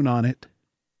half moon on it,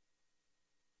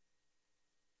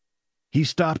 he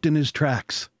stopped in his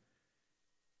tracks,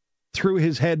 threw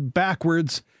his head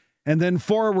backwards and then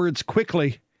forwards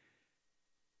quickly,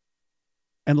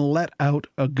 and let out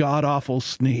a god-awful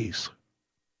sneeze.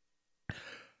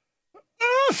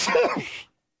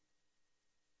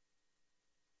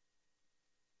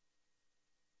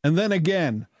 And then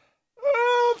again.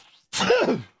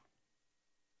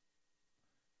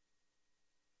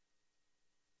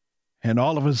 And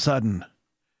all of a sudden,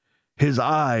 his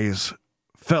eyes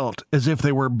felt as if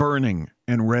they were burning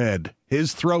and red.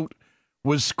 His throat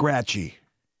was scratchy.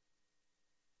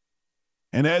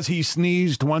 And as he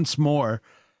sneezed once more,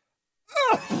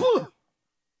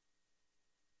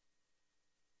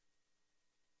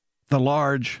 the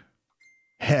large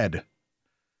head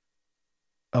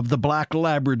of the black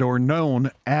Labrador known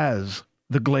as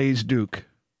the Glazed Duke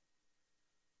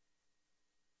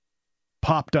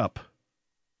popped up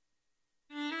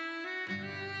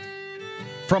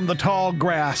from the tall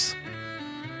grass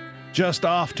just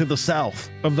off to the south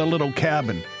of the little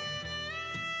cabin.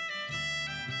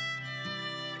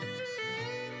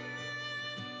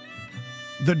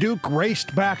 The Duke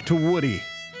raced back to Woody.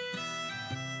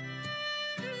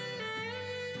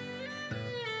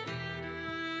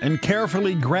 And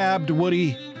carefully grabbed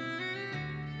Woody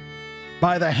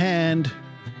by the hand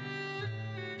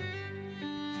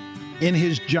in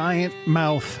his giant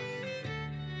mouth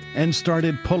and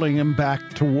started pulling him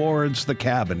back towards the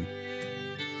cabin.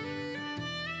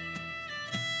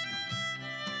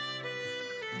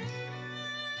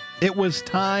 It was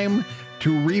time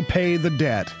to repay the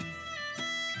debt.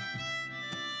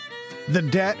 The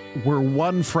debt where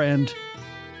one friend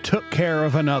took care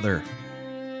of another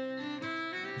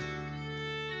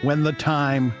when the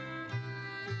time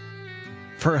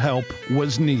for help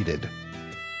was needed.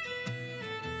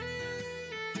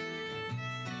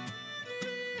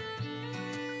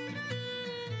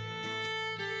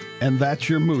 And that's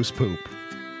your moose poop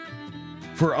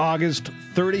for August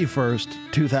 31st,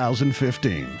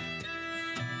 2015.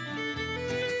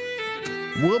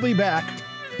 We'll be back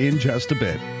in just a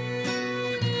bit.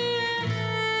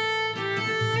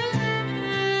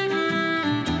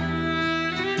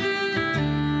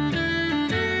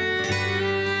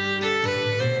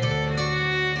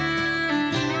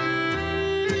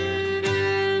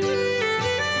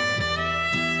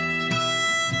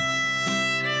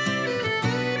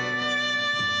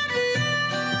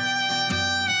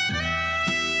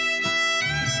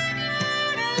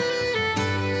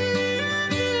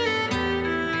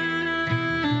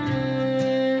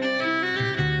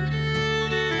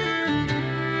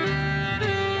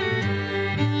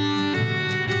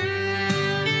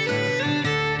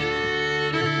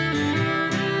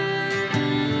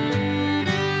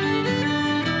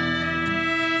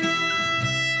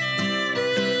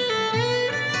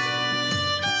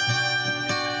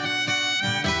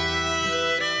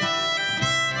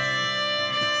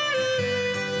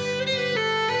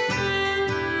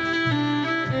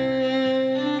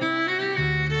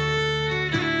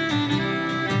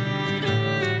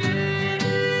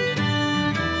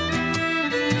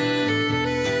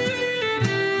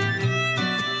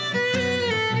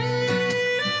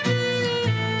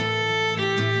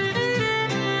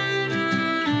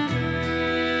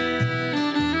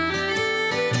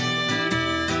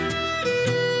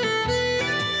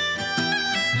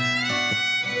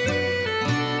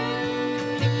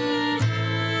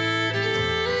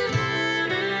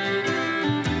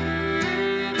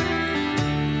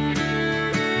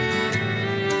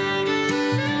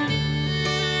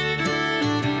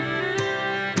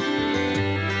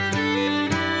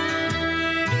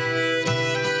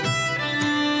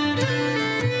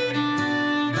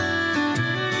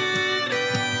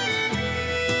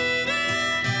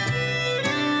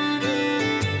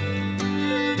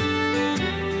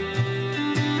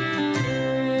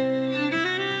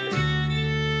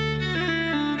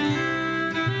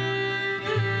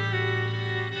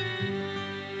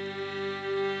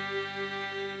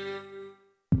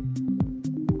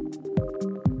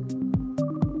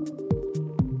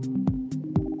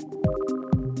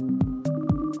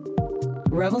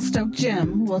 Revelstoke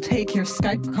Gym will take your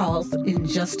Skype calls in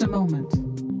just a moment.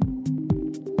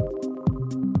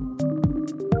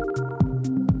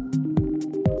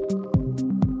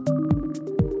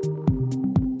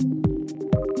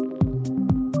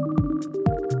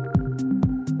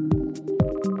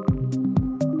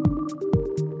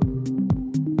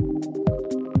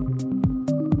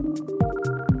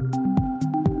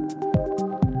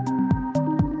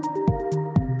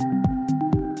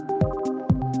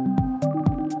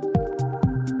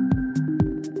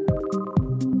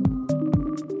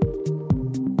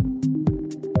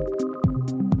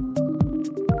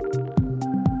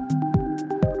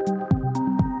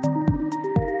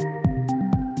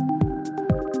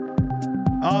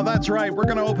 Oh, that's right. We're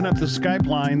going to open up the Skype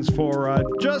lines for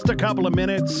just a couple of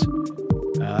minutes.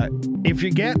 If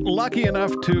you get lucky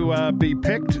enough to be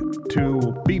picked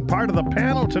to be part of the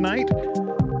panel tonight,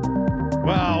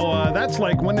 well, that's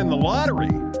like winning the lottery.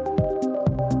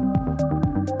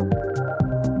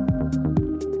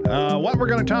 What we're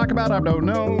going to talk about, I don't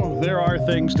know. There are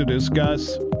things to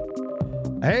discuss.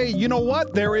 Hey, you know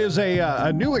what? There is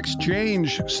a new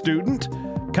exchange student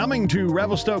coming to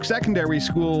Revelstoke Secondary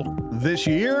School this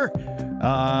year.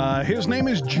 His name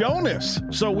is Jonas.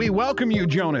 So we welcome you,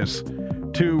 Jonas,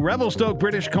 to Revelstoke,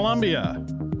 British Columbia.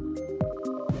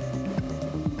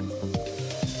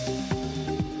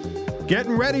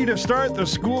 Getting ready to start the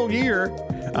school year.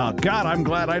 Oh, God, I'm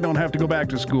glad I don't have to go back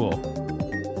to school.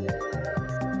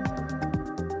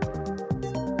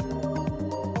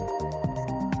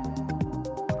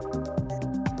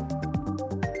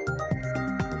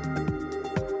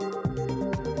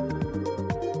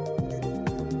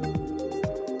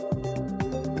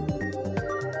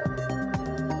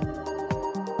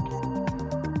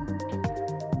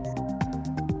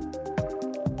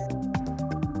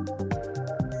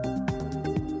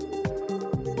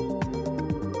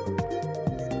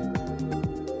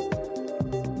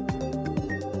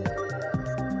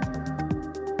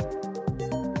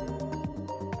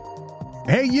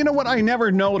 Hey, you know what I never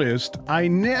noticed? I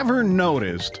never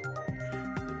noticed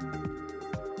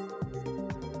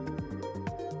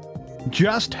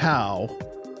just how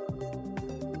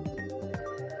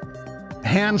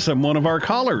handsome one of our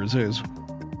callers is.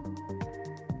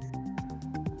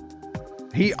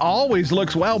 He always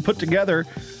looks well put together.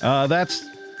 That's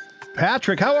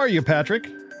Patrick. How are you, Patrick?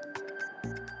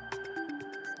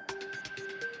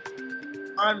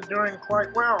 I'm doing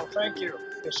quite well, thank you.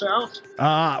 Yourself?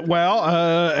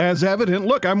 As evident,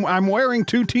 look, I'm wearing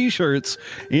two T-shirts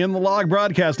in the Log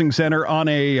Broadcasting Center on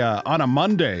a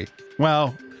Monday.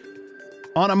 Well,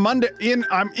 on a Monday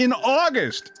I'm in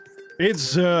August.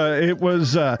 It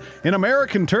was in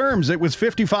American terms, it was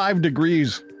 55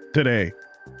 degrees today,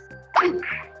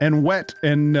 and wet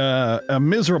and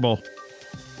miserable.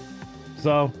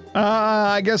 So,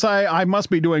 I guess I must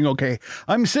be doing okay.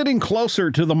 I'm sitting closer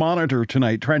to the monitor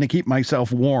tonight, trying to keep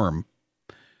myself warm.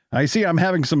 I see I'm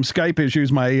having some Skype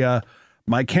issues. My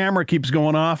camera keeps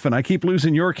going off, and I keep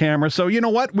losing your camera. So you know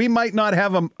what? We might not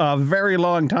have a very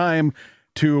long time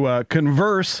to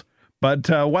converse, but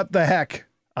what the heck?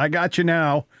 I got you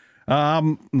now.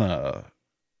 I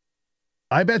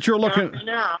bet you're looking.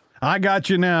 I got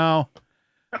you now.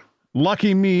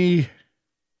 Lucky me.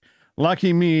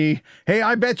 Lucky me. Hey,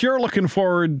 I bet you're looking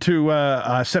forward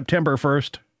to September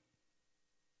 1st.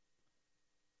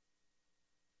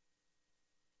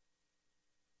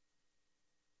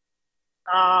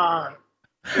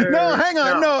 No, hang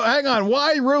on. No, hang on.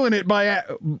 Why ruin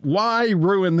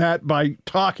that by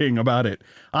talking about it?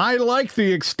 I like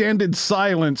the extended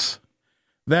silence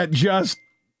that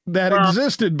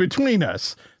existed between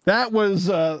us. That was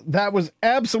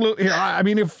absolutely. I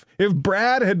mean, if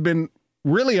Brad had been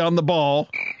really on the ball,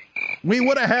 we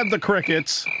would have had the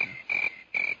crickets.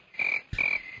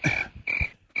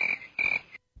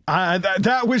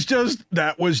 That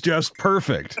was just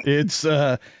perfect.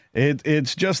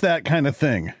 It's just that kind of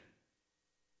thing.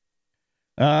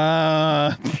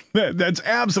 That's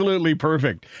absolutely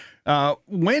perfect.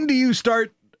 When do you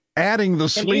start adding the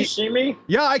sleep? Can you see me?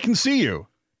 Yeah, I can see you.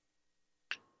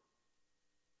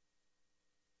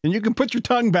 And you can put your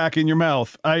tongue back in your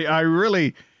mouth. I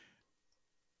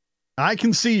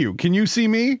can see you. Can you see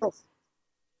me?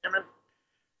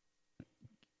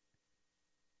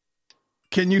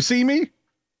 Can you see me?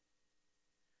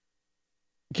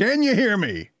 Can you hear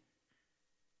me?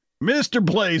 Mr.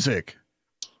 Blazik.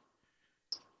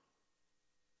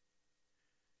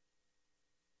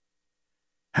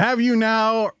 Have you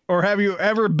now, or have you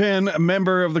ever been a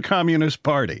member of the Communist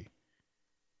Party?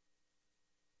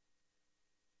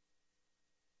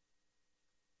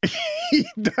 He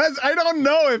does. I don't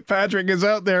know if Patrick is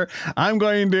out there. I'm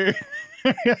going to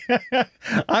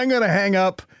I'm going to hang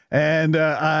up and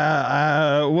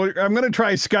I'm going to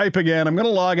try Skype again. I'm going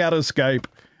to log out of Skype.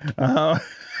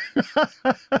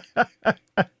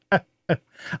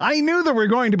 I knew there were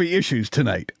going to be issues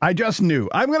tonight. I just knew.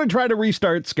 I'm going to try to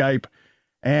restart Skype.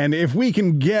 And if we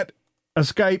can get a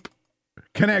Skype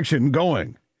connection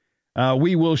going,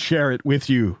 we will share it with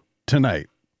you tonight.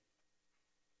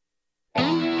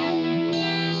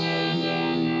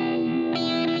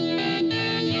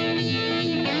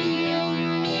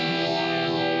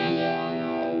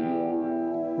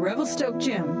 Revelstoke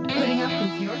Jim, putting up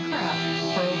with your crap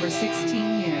for over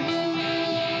 16 years.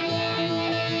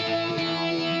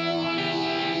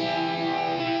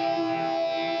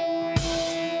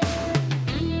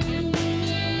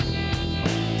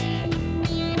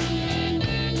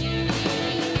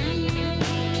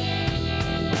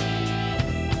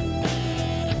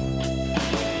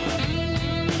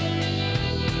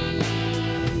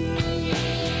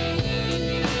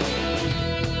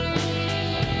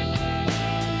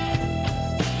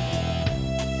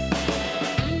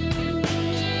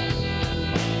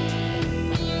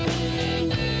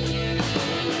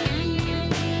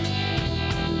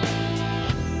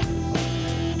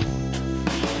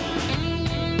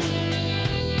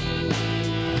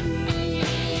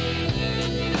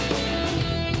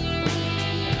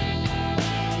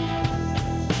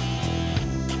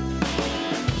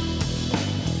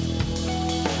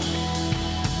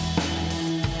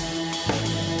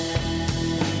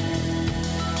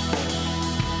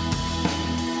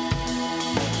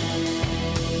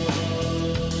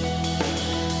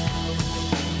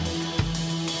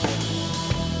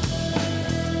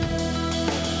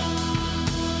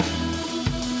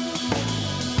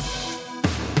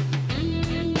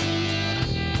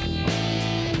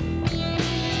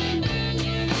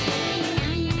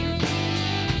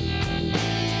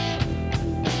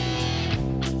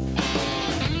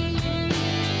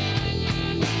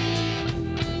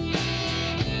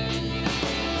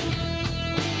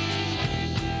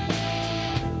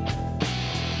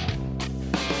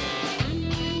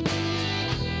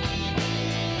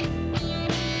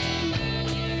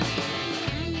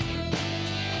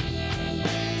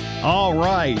 All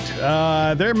right.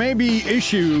 There may be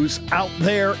issues out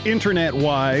there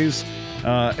internet-wise.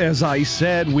 As I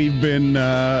said, we've been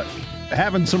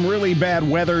having some really bad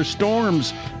weather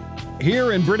storms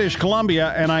here in British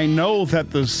Columbia, and I know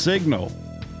that the signal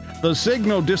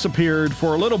disappeared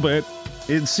for a little bit.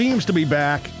 It seems to be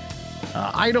back.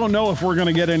 I don't know if we're going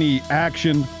to get any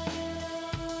action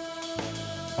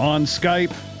on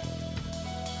Skype,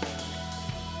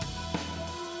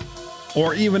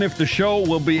 or even if the show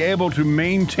will be able to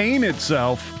maintain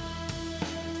itself.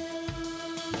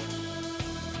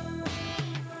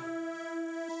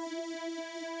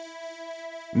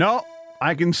 No,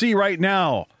 I can see right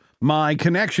now my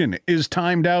connection is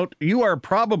timed out. You are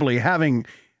probably having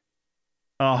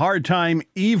a hard time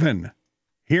even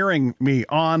hearing me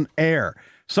on air.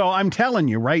 So I'm telling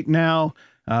you right now,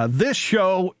 this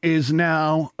show is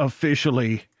now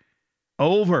officially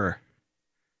over.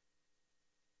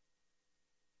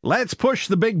 Let's push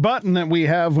the big button that we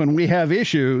have when we have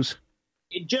issues.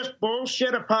 It just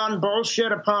bullshit upon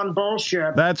bullshit upon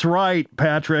bullshit. That's right,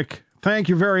 Patrick. Thank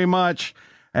you very much.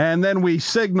 And then we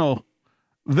signal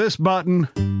this button.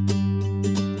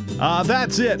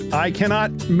 That's it. I cannot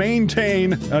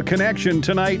maintain a connection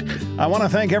tonight. I want to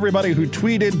thank everybody who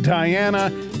tweeted: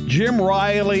 Diana, Jim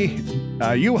Riley,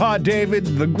 Yuha David,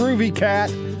 the Groovy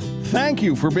Cat. Thank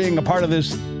you for being a part of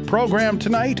this program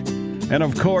tonight. And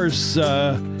of course,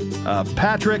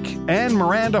 Patrick and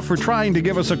Miranda for trying to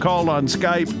give us a call on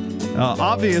Skype.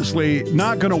 Obviously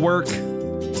not going to work.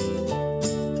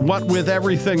 What with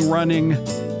everything running,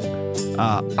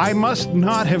 I must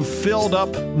not have filled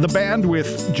up the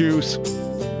bandwidth juice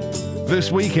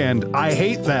this weekend. I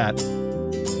hate that.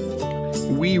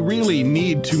 We really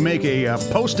need to make a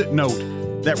post-it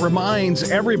note that reminds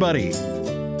everybody,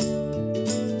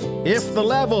 if the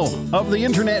level of the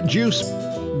internet juice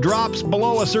drops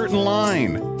below a certain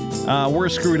line, we're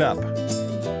screwed up.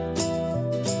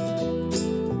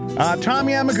 Tom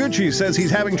Yamaguchi says he's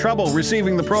having trouble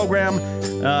receiving the program.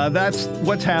 That's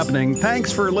what's happening.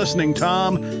 Thanks for listening,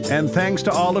 Tom, and thanks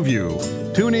to all of you.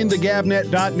 Tune in to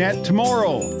gabnet.net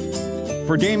tomorrow.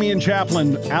 For Damian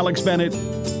Chaplin, Alex Bennett,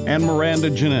 and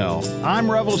Miranda Janelle, I'm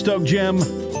Revelstoke Jim.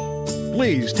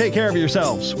 Please take care of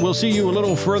yourselves. We'll see you a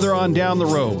little further on down the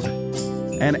road.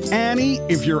 And Annie,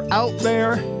 if you're out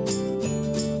there,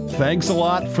 thanks a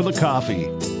lot for the coffee.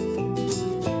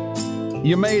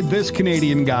 You made this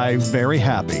Canadian guy very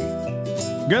happy.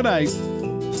 Good night.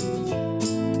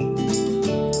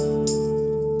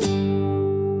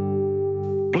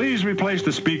 place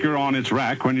the speaker on its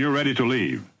rack when you're ready to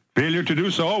leave. Failure to do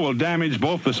so will damage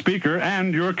both the speaker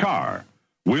and your car.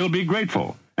 We'll be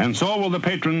grateful, and so will the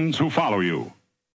patrons who follow you.